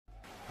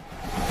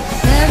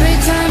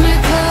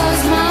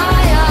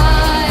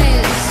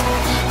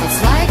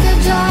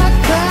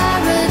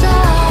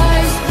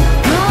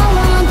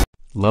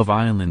Love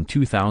Island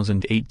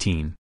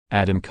 2018,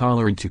 Adam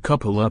collared to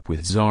couple up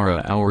with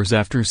Zara hours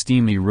after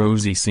steamy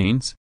Rosie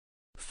scenes?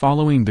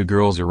 Following the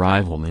girls'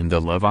 arrival in the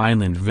Love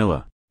Island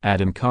villa,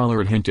 Adam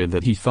collared hinted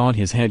that he thought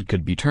his head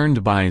could be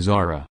turned by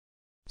Zara.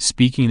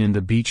 Speaking in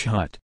the beach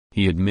hut,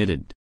 he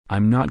admitted,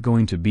 "I'm not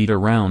going to beat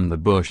around the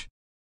bush.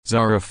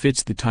 Zara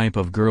fits the type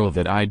of girl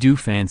that I do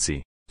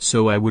fancy,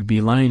 so I would be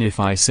lying if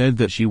I said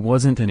that she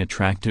wasn't an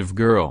attractive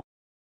girl."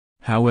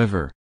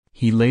 However,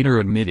 he later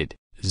admitted,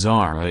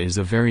 "Zara is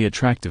a very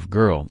attractive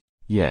girl,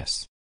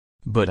 yes.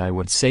 But I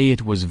would say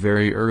it was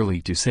very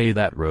early to say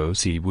that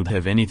Rosie would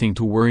have anything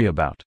to worry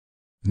about."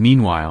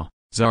 Meanwhile,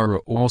 Zara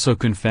also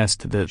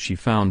confessed that she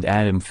found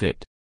Adam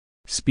fit.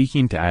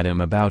 Speaking to Adam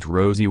about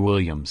Rosie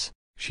Williams,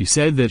 she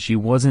said that she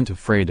wasn't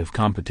afraid of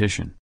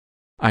competition.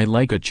 "I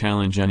like a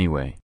challenge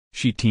anyway,"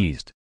 she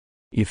teased.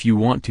 "If you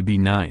want to be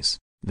nice,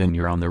 then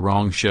you're on the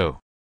wrong show."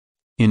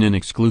 In an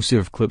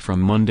exclusive clip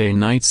from Monday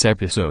night's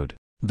episode,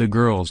 the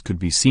girls could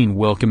be seen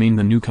welcoming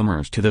the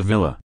newcomers to the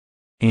villa.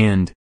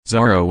 And,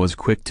 Zara was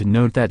quick to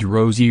note that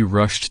Rosie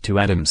rushed to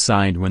Adam's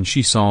side when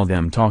she saw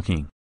them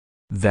talking.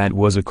 "That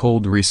was a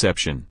cold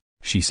reception,"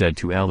 she said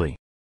to Ellie.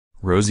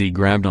 "Rosie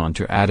grabbed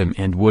onto Adam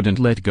and wouldn't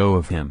let go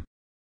of him.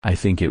 I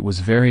think it was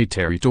very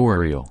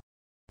territorial."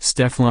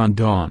 Stefflon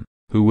Don,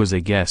 who was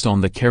a guest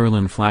on the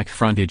Carolyn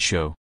Flack-fronted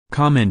show,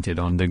 commented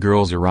on the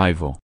girls'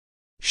 arrival.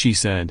 She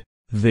said,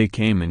 "They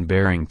came in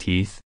baring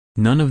teeth,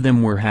 none of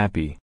them were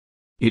happy.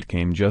 It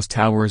came just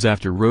hours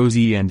after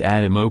Rosie and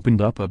Adam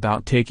opened up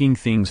about taking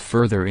things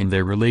further in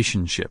their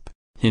relationship,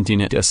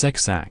 hinting at a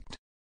sex act.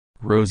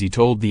 Rosie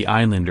told the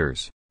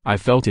Islanders, 'I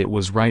felt it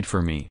was right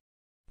for me.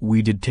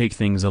 We did take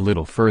things a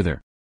little further.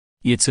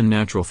 It's a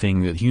natural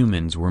thing that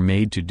humans were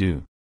made to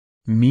do.'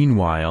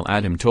 Meanwhile,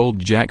 Adam told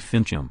Jack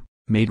Fincham,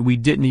 'Mate, we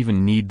didn't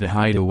even need the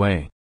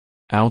hideaway.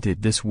 Out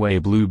it this way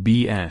blue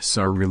BS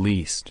are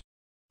released.'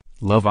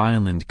 Love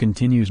Island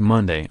continues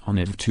Monday on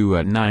ITV2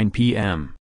 at 9 p.m.